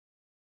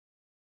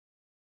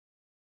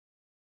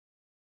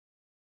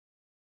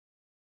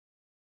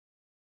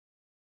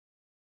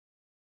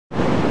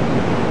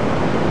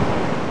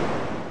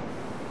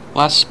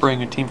Last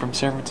spring, a team from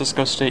San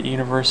Francisco State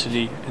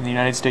University and the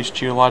United States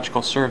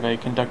Geological Survey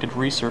conducted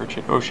research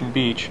at Ocean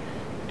Beach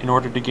in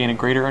order to gain a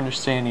greater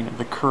understanding of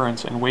the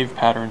currents and wave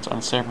patterns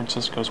on San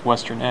Francisco's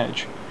western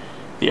edge.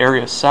 The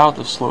area south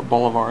of Sloat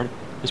Boulevard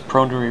is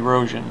prone to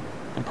erosion,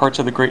 and parts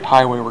of the Great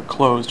Highway were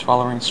closed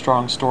following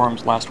strong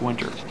storms last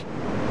winter.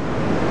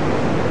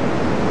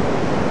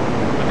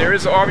 There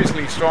is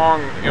obviously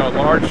strong,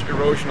 large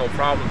erosional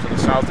problems in the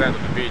south end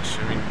of the beach.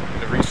 I mean,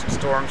 the recent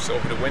storms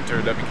over the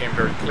winter, that became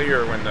very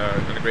clear when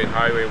the Great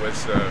Highway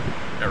was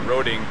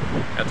eroding,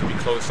 had to be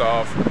closed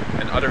off,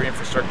 and other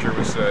infrastructure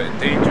was in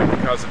danger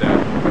because of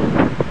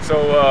that.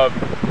 So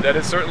that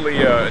is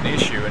certainly an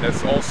issue, and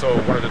that's also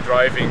one of the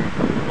driving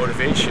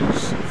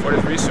motivations for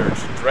this research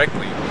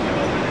directly.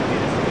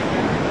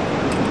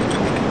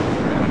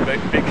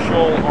 A big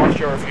shoal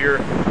offshore of here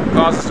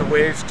causes the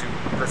waves to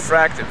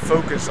refract and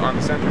focus on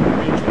the center of the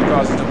beach, which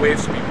causes the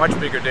waves to be much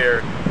bigger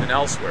there than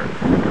elsewhere.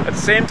 At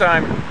the same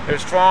time,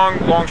 there's strong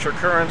longshore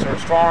currents or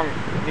strong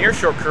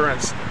nearshore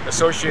currents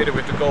associated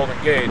with the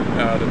Golden Gate,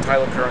 the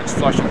tidal currents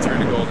flushing through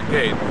the Golden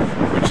Gate,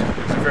 which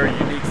is very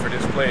unique for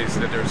this place,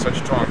 that there are such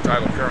strong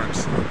tidal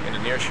currents in the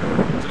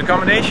nearshore. So the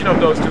combination of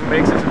those two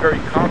makes it a very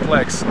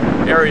complex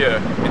area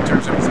in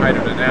terms of its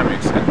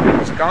hydrodynamics,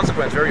 and as a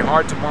consequence, very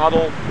hard to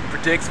model,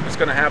 predict what's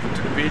going to happen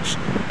to the beach,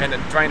 and then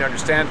trying to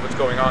understand what's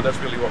going on. That's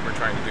really what we're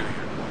trying to do here.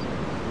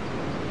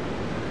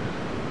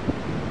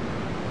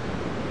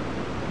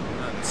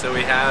 So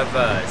we have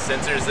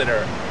sensors that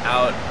are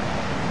out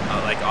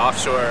like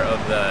offshore of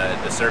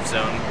the surf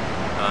zone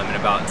in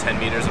about 10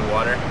 meters of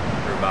water,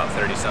 or about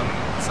 30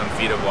 some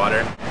feet of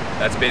water.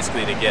 That's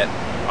basically to get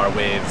our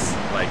waves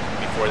like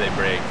before they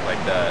break,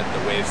 like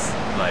the waves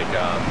like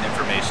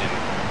information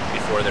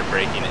before they're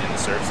breaking in the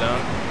surf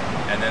zone.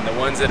 And then the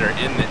ones that are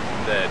in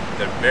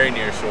the very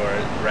near shore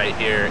right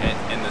here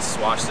in the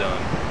swash zone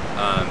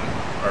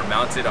are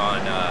mounted on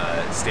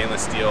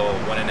stainless steel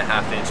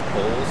 1.5-inch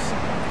poles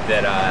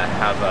that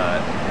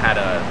had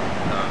a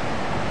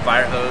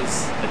fire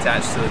hose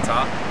attached to the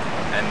top,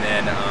 and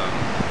then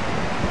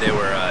they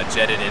were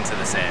jetted into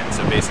the sand.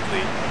 So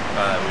basically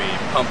we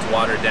pumped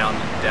water down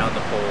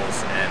the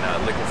poles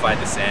and liquefied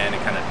the sand,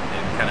 and kind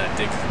of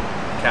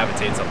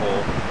cavitates a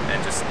hole and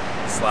just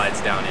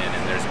slides down in,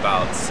 and there's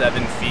about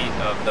 7 feet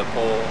of the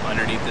pole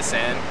underneath the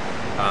sand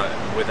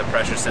with a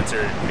pressure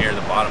sensor near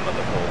the bottom of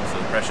the pole. So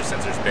the pressure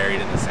sensor is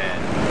buried in the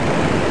sand.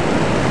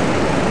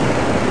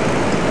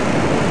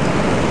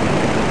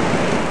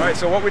 Alright,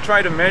 so what we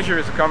try to measure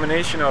is a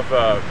combination of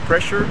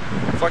pressure,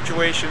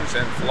 fluctuations,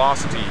 and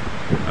velocity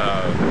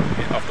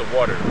of the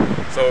water.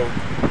 So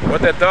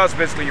what that does,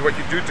 basically, what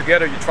you do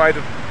together, you try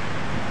to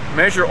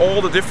measure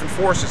all the different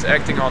forces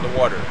acting on the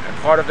water, and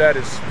part of that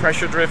is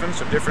pressure driven,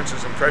 so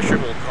differences in pressure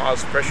will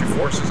cause pressure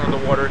forces on the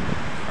water.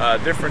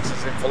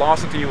 Differences in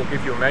velocity will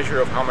give you a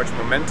measure of how much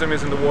momentum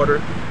is in the water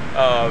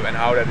and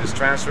how that is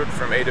transferred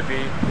from A to B.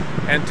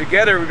 And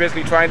together we're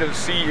basically trying to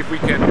see if we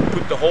can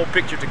put the whole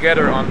picture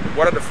together on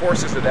what are the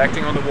forces that are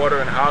acting on the water,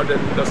 and how then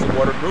does the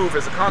water move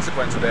as a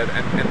consequence of that,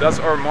 and does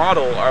our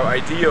model, our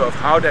idea of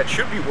how that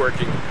should be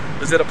working,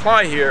 does it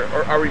apply here,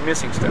 or are we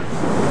missing steps?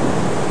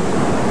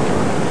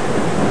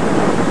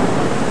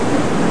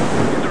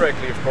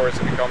 Indirectly, of course,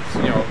 it becomes,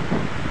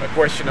 a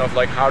question of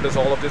like, how does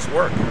all of this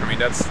work? I mean,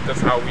 that's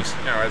how we,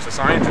 as a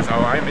scientist, how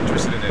I'm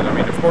interested in it. I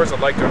mean, of course, I'd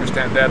like to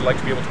understand that, I'd like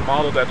to be able to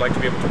model that, I'd like to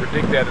be able to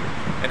predict that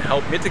and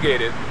help mitigate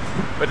it.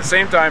 But at the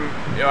same time,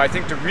 I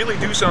think to really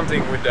do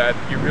something with that,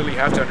 you really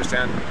have to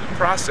understand the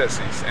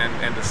processes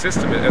and the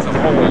system as a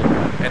whole,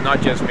 and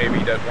not just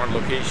maybe that one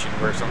location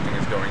where something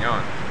is going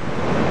on.